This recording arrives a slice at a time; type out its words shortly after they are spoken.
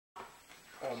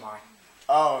my.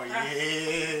 Oh yeah.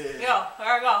 Yo,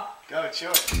 there I go. Go, chew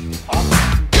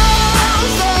it.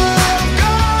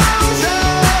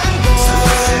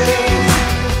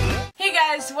 Hey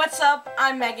guys, what's up?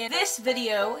 I'm Megan. This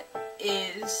video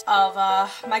is of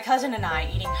my cousin and I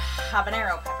eating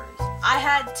habanero peppers. I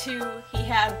had two, he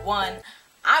had one.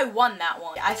 I won that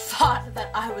one. I thought that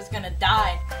I was gonna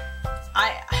die.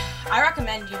 I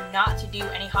recommend you not to do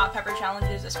any hot pepper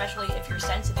challenges, especially if you're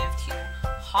sensitive to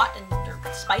hot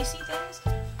and spicy things.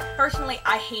 Personally,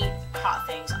 I hate hot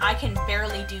things. I can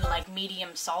barely do like medium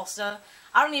salsa.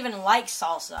 I don't even like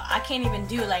salsa. I can't even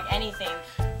do like anything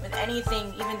with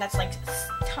anything even that's like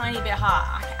a tiny bit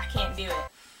hot. I can't do it.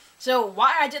 So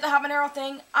why I did the habanero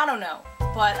thing, I don't know.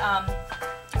 But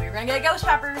we were gonna get ghost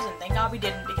peppers, and thank God we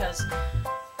didn't, because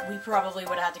we probably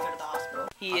would have had to go to the hospital.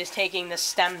 He is taking the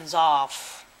stems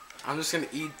off. I'm just gonna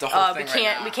eat the whole thing right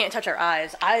now. We can't touch our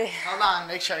eyes. Hold on,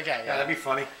 make sure. Okay, Yeah, that'd be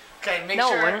funny. Okay,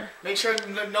 make sure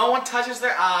no one touches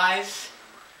their eyes.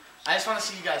 I just want to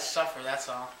see you guys suffer. That's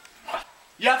all.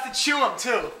 You have to chew them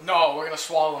too. No, we're gonna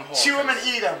swallow them whole. Chew them and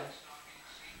eat them.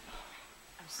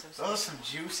 I'm so sorry. Those are some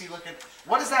juicy looking.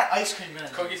 What is that ice cream gonna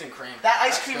do? Cookies and cream. That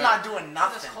ice That's cream good. not doing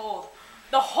nothing. It's cold.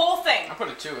 The whole thing. I put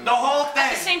it two in The whole At the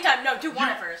thing. same time. No, do one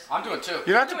at first. I'm doing two.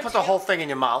 You don't have to put the whole thing in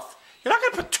your mouth. You're not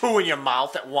going to put two in your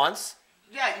mouth at once.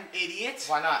 Yeah, you idiot.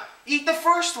 Why not? Eat the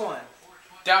first one.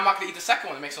 Then I'm not gonna eat the second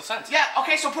one. It makes no sense. Yeah,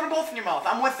 okay, so put them both in your mouth.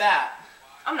 I'm with that.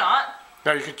 I'm not.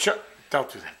 No, you can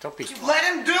don't do that. Don't be. Let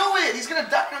him do it. He's gonna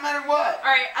duck no matter what. All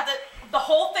right, at the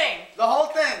whole thing. The whole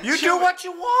thing. You Chew do it. what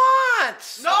you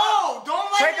want. No,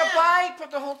 don't let Take him. a bite. Put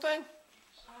the whole thing.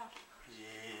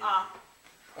 Ah.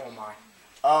 Oh my.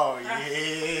 Oh yeah.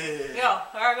 Yo,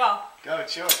 there I go. Go,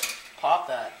 chew it. Pop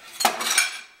that.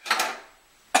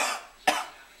 I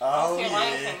Oh don't feel yeah.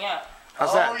 anything yet.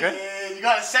 How's that? Good? Yeah, you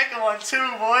got a second one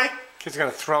too, boy. Kid's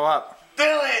going to throw up. Do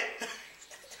it.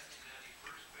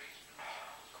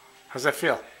 How's that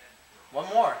feel? One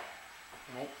more.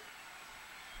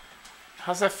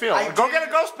 How's that feel? I Go did- get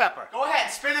a ghost pepper. Go ahead,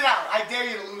 spit it out. I dare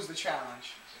you to lose the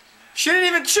challenge. She didn't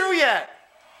even chew yet.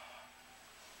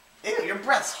 Ew, your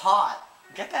breath's hot.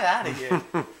 Get that out of here.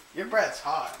 Your breath's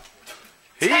hot.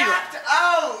 Tapped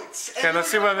out. Okay, let's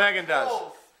see what Megan does.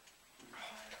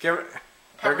 Give it.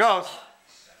 There it goes.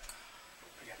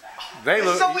 They It's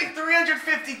lose. only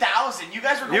 350,000. You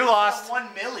guys were going You for lost. 1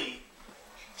 milli.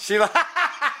 She lost. I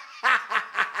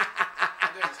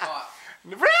think it's hot.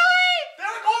 Really? They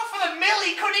were going for the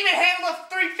milli. Couldn't even handle a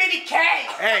 350K.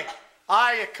 Hey,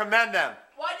 I commend them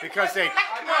because they.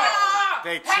 Heck no.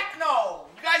 They. Heck no.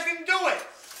 You guys didn't do it.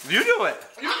 You do it.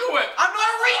 You do it. I'm not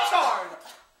a retard.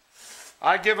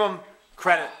 I give them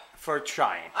credit for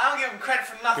trying I don't give them credit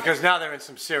for nothing. because now they're in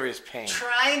some serious pain.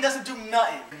 Trying doesn't do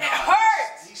nothing. It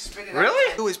hurts. You spit it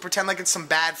Really? out. Do is pretend like it's some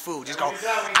bad food. Just go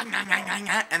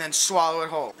and then swallow it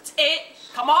whole. That's it.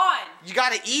 Come on. You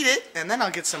gotta eat it, and then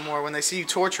I'll get some more when they see you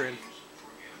torturing.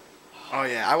 Oh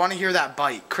yeah, I want to hear that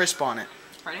bite, crisp on it.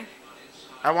 Ready?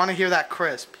 I want to hear that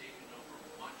crisp.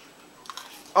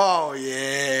 Oh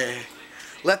yeah.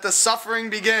 Let the suffering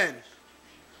begin.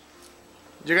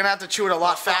 You're gonna have to chew it a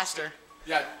lot faster.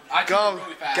 Yeah, I chew Go, it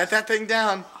really fast. get that thing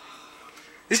down.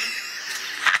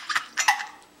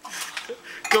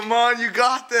 Come on, you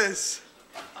got this.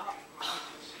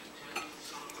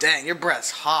 Dang, your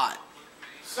breath's hot.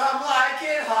 Some like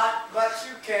it hot, but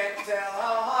you can't tell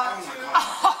how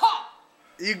hot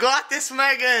you got this,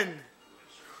 Megan.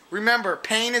 Remember,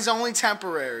 pain is only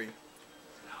temporary,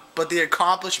 but the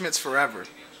accomplishment's forever.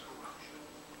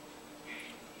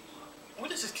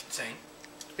 What is this kid saying?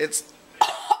 It's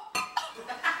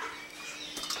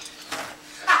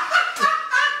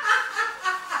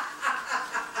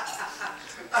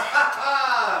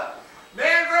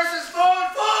man versus food.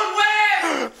 Food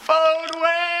wins. Food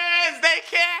wins. They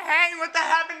can't hang with the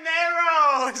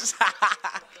habaneros.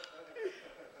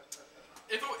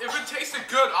 If it tasted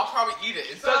good, I'll probably eat it.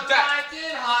 It does that.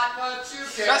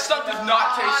 That stuff does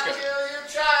not taste good.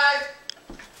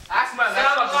 Ask my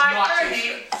that stuff does not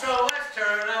taste good. So let's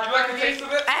turn up. You like the taste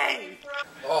of it? Hey.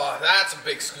 Oh, that's a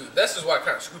big scoop. This is what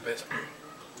kind of scoop is.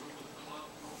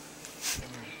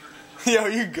 Yo,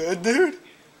 you good, dude?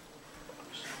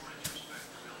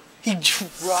 He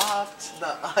dropped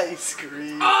the ice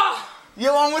cream. Ah!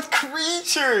 Yo, I'm with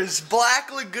creatures.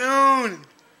 Black Lagoon.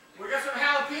 We got some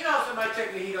jalapenos that might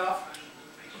take the heat off.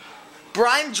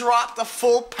 Brian dropped a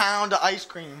full pound of ice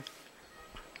cream.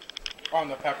 On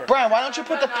the pepper. Brian, why don't you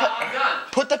put the I'm done.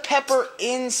 put the pepper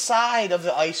inside of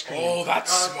the ice cream? Oh,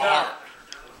 that's smart.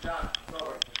 Done.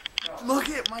 Forward. Look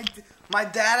at my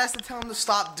dad has to tell him to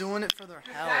stop doing it for their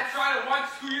Dad health. tried it once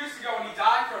 2 years ago and he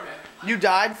died from it. You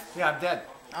died? Yeah, I'm dead.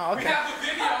 Oh, okay. We have the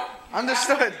video.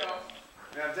 Understood.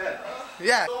 Yeah, I'm dead.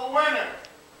 Yeah. The winner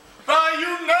by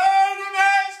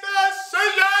unanimous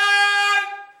decision,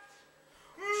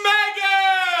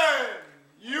 Megan.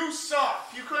 You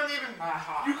suck. You couldn't even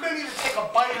take a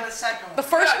bite of the second one. The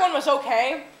first one was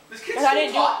okay. This kid's I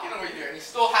didn't still talking over here, and he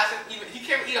still hasn't even. He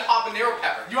can't eat a habanero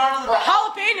pepper. You want to know the best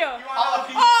Jalapeno. You want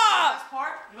to know the Ah! best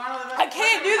part? You want to know the best I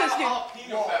can't do this, dude.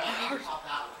 Jalapeno pepper.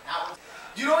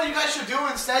 You know what you guys should do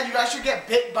instead? You guys should get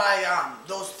bit by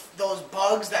those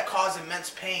bugs that cause immense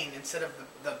pain instead of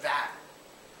the vat.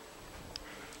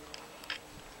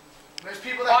 There's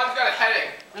people that. Oh, I've got a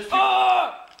headache. There's people.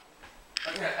 I've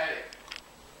got a headache.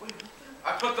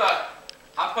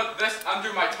 I put this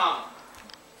under my tongue.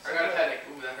 I got a headache.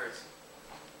 Ooh, that hurts.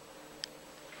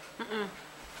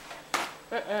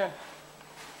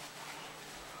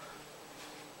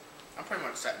 I'm pretty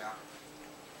much set now.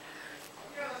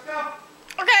 Yeah, let's go.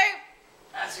 Okay.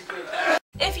 That's a good.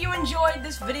 If you enjoyed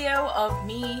this video of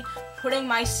me putting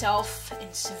myself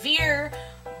in severe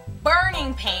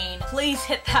burning pain, please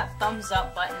hit that thumbs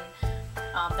up button.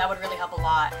 That would really help a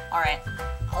lot. Alright,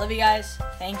 I love you guys.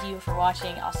 Thank you for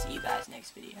watching. I'll see you guys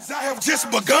next video. I have just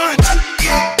begun.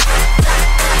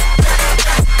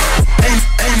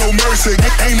 Ain't no mercy.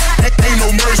 Ain't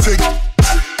no mercy.